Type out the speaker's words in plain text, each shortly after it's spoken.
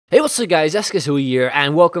What's up guys, Eskazoo here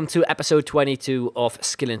and welcome to episode 22 of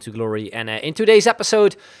Skill into Glory. And in today's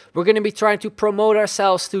episode we're going to be trying to promote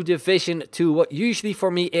ourselves to Division 2, what usually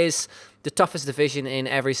for me is the toughest division in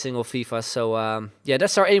every single FIFA. So yeah,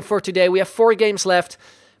 that's our aim for today. We have 4 games left,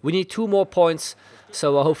 we need 2 more points,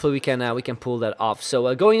 so hopefully we can pull that off.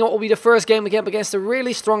 So going on will be the first game against a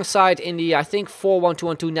really strong side in the I think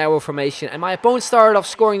 4-1-2-1-2 narrow formation, and my opponent started off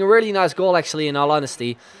scoring a really nice goal actually, in all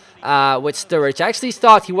honesty. With Sturridge. I actually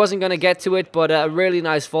thought he wasn't going to get to it, but a really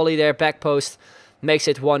nice volley there, back post, makes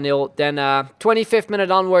it 1-0. Then 25th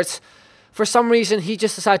minute onwards, for some reason he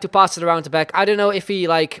just decided to pass it around the back. I don't know if he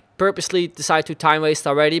purposely decided to time waste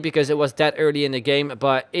already because it was that early in the game,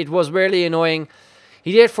 but it was really annoying.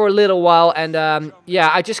 He did it for a little while, and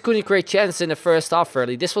yeah, I just couldn't create chances in the first half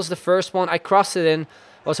really. This was the first one, I crossed it in.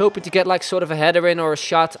 I was hoping to get sort of a header in or a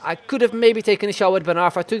shot. I could have maybe taken a shot with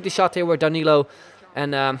Benarfa. I took the shot here with Danilo.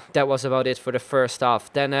 And that was about it for the first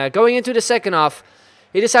half. Then going into the second half,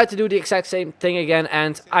 he decided to do the exact same thing again.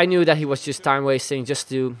 And I knew that he was just time wasting just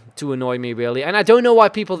to annoy me really. And I don't know why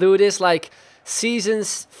people do this.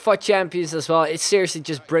 Seasons, FUT champions as well. It seriously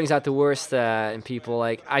just brings out the worst in people.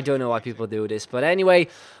 I don't know why people do this. But anyway,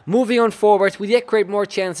 moving on forward. We did create more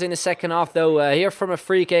chances in the second half though. Here from a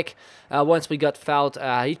free kick. Once we got fouled.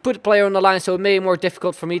 He put the player on the line, so it made it more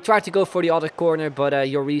difficult for me. Tried to go for the other corner, but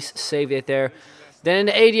Lloris saved it there. Then in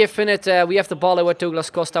the 80th minute, we have the ball with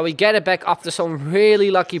Douglas Costa. We get it back after some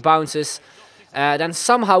really lucky bounces. Then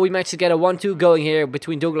somehow we managed to get a 1-2 going here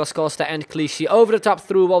between Douglas Costa and Clichy. Over the top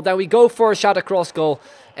through ball. Then we go for a shot across goal.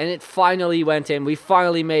 And it finally went in. We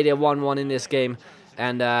finally made it 1-1 in this game.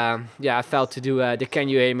 And yeah, I felt to do the Can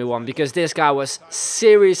You Hear Me one. Because this guy was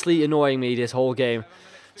seriously annoying me this whole game.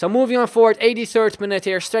 So moving on forward, 83rd minute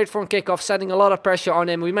here, straight from kickoff, setting a lot of pressure on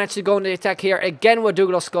him. We managed to go on the attack here again with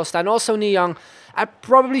Douglas Costa and also Niang. I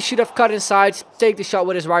probably should have cut inside, take the shot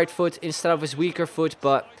with his right foot instead of his weaker foot,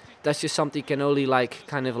 but that's just something you can only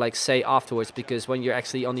say afterwards, because when you're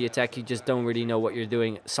actually on the attack, you just don't really know what you're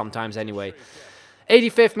doing sometimes anyway.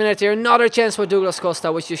 85th minute here, another chance for Douglas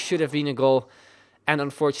Costa, which just should have been a goal. And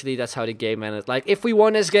unfortunately, that's how the game ended. If we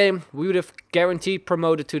won this game, we would have guaranteed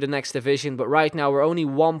promoted to the next division. But right now, we're only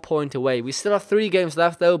 1 point away. We still have 3 games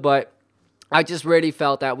left, though. But I just really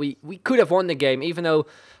felt that we could have won the game. Even though,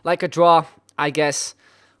 a draw, I guess,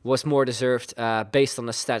 was more deserved based on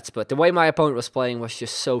the stats. But the way my opponent was playing was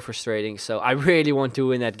just so frustrating. So I really want to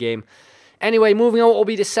win that game. Anyway, moving on will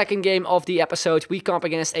be the second game of the episode. We come up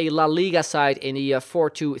against a La Liga side in the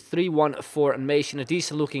 4-2-3-1 formation. A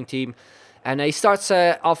decent looking team. And he starts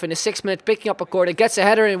off in the 6th minute, picking up a corner, gets a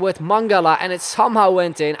header in with Mangala, and it somehow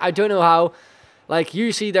went in. I don't know how.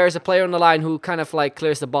 Usually there's a player on the line who kind of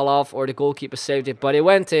clears the ball off, or the goalkeeper saved it, but it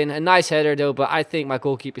went in. A nice header though, but I think my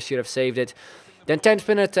goalkeeper should have saved it. Then 10th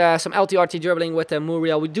minute, some LTRT dribbling with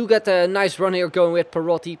Muriel. We do get a nice run here going with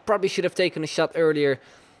Perotti. Probably should have taken a shot earlier.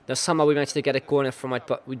 Then somehow we managed to get a corner from it,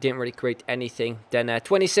 but we didn't really create anything. Then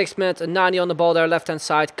 26th minute, Nani on the ball there, left-hand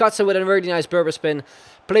side. Cuts it with a really nice Berber spin.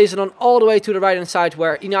 Plays it on all the way to the right-hand side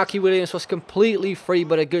where Inaki Williams was completely free,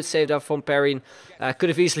 but a good save there from Perrin. Could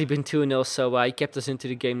have easily been 2-0, so he kept us into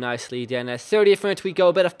the game nicely. Then 30th minute we go,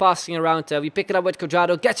 a bit of passing around. We pick it up with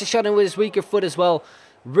Quadrado, gets a shot in with his weaker foot as well.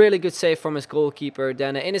 Really good save from his goalkeeper.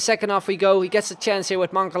 Then in the second half we go. He gets a chance here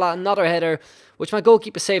with Mankala, another header, which my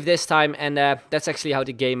goalkeeper saved this time. And that's actually how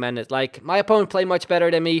the game ended. My opponent played much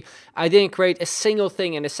better than me. I didn't create a single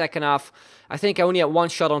thing in the second half. I think I only had 1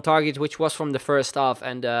 shot on target, which was from the first half.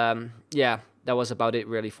 And yeah, that was about it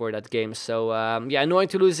really for that game. So yeah, annoying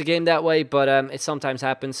to lose the game that way, but it sometimes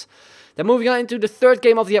happens. Then moving on into the 3rd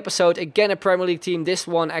game of the episode. Again, a Premier League team. This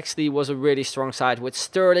one actually was a really strong side with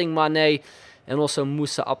Sterling, Mane, and also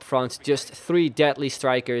Musa up front. Just 3 deadly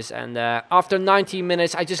strikers. And after 19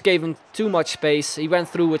 minutes, I just gave him too much space. He went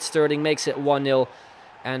through with Sterling, makes it 1-0.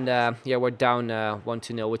 And yeah, we're down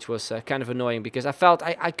 1-0, which was kind of annoying because I felt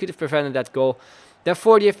I could have prevented that goal. Then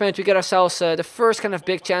 40th minute, we get ourselves the first kind of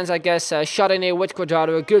big chance, I guess. Shot in here with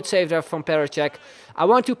Quadrado, a good save there from Pericek. I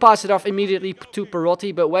want to pass it off immediately to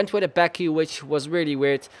Perotti, but went with a back heel, which was really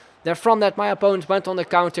weird. Then from that, my opponent went on the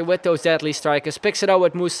counter with those deadly strikers, picks it out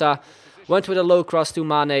with Musa. Went with a low cross to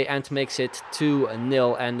Mane and makes it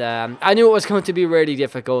 2-0. And I knew it was going to be really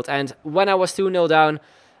difficult. And when I was 2-0 down,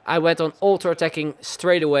 I went on auto-attacking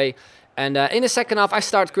straight away. And in the second half, I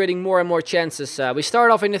started creating more and more chances. We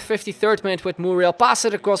started off in the 53rd minute with Muriel. Passed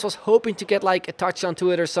it across, was hoping to get a touch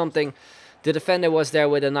onto it or something. The defender was there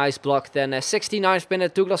with a nice block. Then 69th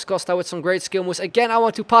minute, Douglas Costa with some great skill moves. Again, I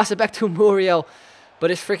want to pass it back to Muriel. but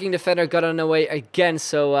his freaking defender got on the way again,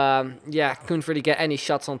 so yeah, couldn't really get any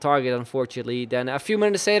shots on target, unfortunately. Then a few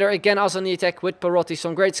minutes later, again, us on the attack with Perotti,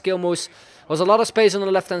 some great skill moves. Was a lot of space on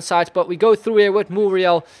the left-hand side, but we go through here with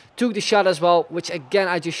Muriel, took the shot as well, which again,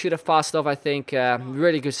 I just should have passed off, I think.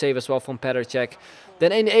 Really good save as well from Petrcek.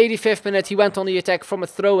 Then in the 85th minute, he went on the attack from a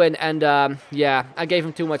throw-in, and yeah, I gave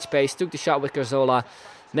him too much space, took the shot with Cazorla.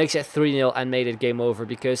 Makes it 3-0 and made it game over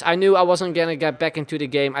because I knew I wasn't going to get back into the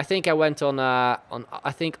game. I think I went on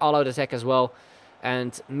I think all-out attack as well.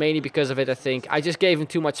 And mainly because of it, I think. I just gave him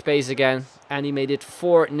too much space again. And he made it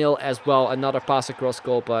 4-0 as well. Another pass across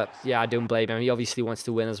goal. But yeah, I don't blame him. He obviously wants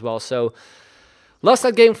to win as well. So lost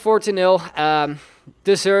that game 4-0.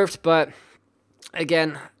 Deserved. But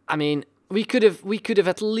again, I mean, we could have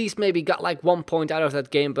at least maybe got like 1 point out of that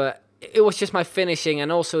game. But it was just my finishing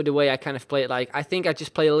and also the way I kind of played. Like, I think I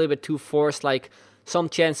just played a little bit too forced. Like, some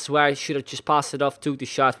chances where I should have just passed it off, took the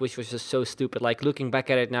shot, which was just so stupid. Like, looking back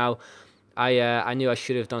at it now, I knew I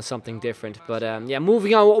should have done something different. But, yeah,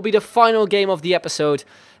 moving on, what will be the final game of the episode.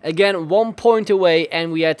 Again, 1 point away,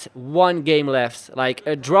 and we had 1 game left. Like,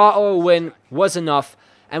 a draw or a win was enough.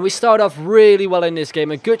 And we start off really well in this game.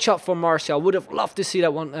 A good shot from Martial. Would have loved to see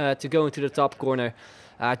that one to go into the top corner.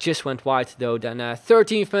 Just went wide though. Then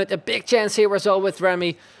 13th minute, a big chance here as well with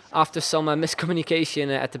Remy after some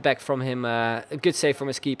miscommunication at the back from him. A good save from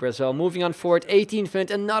his keeper as well. Moving on forward, 18th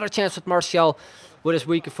minute, another chance with Martial with his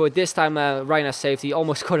weaker foot. This time Reina saved. He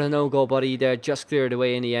almost got a no-goal, but he just cleared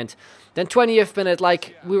away in the end. Then 20th minute,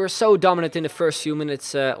 like we were so dominant in the first few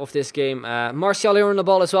minutes of this game. Martial here on the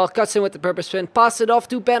ball as well, cuts in with the purpose spin, passed it off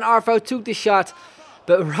to Ben Arvo, took the shot,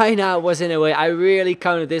 but Reina was in the way. I really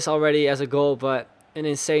counted this already as a goal, but an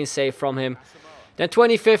insane save from him. Then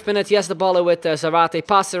 25th minute, he has the ball with Zarate,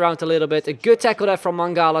 passes around a little bit. A good tackle there from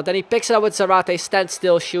Mangala. Then he picks it up with Zarate, stands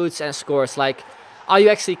still, shoots and scores. Like, are you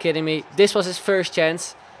actually kidding me? This was his first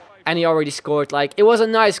chance and he already scored. Like, it was a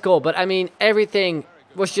nice goal, but I mean, everything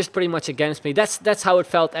was just pretty much against me. That's how it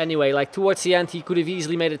felt anyway. Like, towards the end, he could have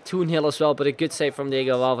easily made it 2-0 as well, but a good save from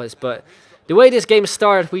Diego Alves. But the way this game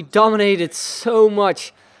started, we dominated so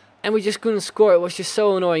much. And we just couldn't score. It was just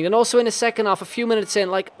so annoying. And also in the second half, a few minutes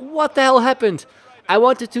in, like, what the hell happened? I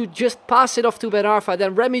wanted to just pass it off to Ben Arfa.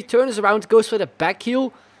 Then Remy turns around, goes for the back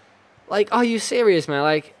heel. Like, are you serious, man?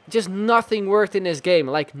 Like, just nothing worked in this game.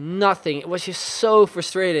 Like, nothing. It was just so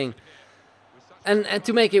frustrating. And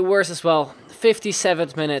to make it worse as well,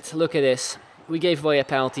 57th minute, look at this. We gave away a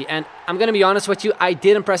penalty. And I'm going to be honest with you, I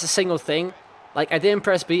didn't press a single thing. Like, I didn't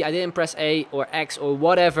press B, I didn't press A or X or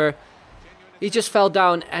whatever. He just fell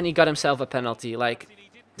down and he got himself a penalty. Like,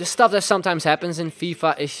 the stuff that sometimes happens in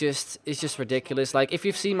FIFA is just ridiculous. Like, if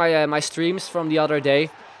you've seen my streams from the other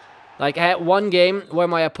day, like, I had one game where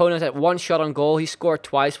my opponent had 1 shot on goal. He scored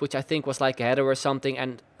twice, which I think was like a header or something.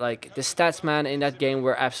 And like, the stats, man, in that game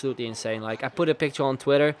were absolutely insane. Like, I put a picture on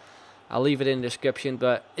Twitter. I'll leave it in the description.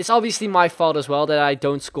 But it's obviously my fault as well that I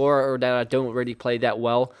don't score or that I don't really play that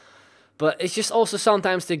well. But it's just also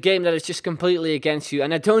sometimes the game that is just completely against you.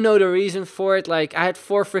 And I don't know the reason for it. Like, I had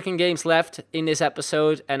 4 freaking games left in this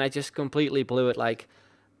episode. And I just completely blew it. Like,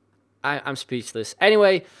 I'm speechless.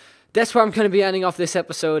 Anyway, that's where I'm going to be ending off this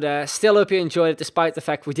episode. Still hope you enjoyed it, despite the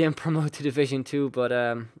fact we didn't promote to Division 2. But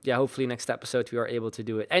yeah, hopefully next episode we are able to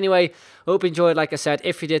do it. Anyway, hope you enjoyed, like I said.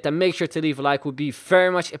 If you did, then make sure to leave a like. Would be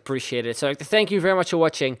very much appreciated. So I'd like to thank you very much for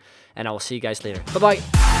watching. And I will see you guys later.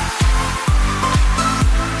 Bye-bye.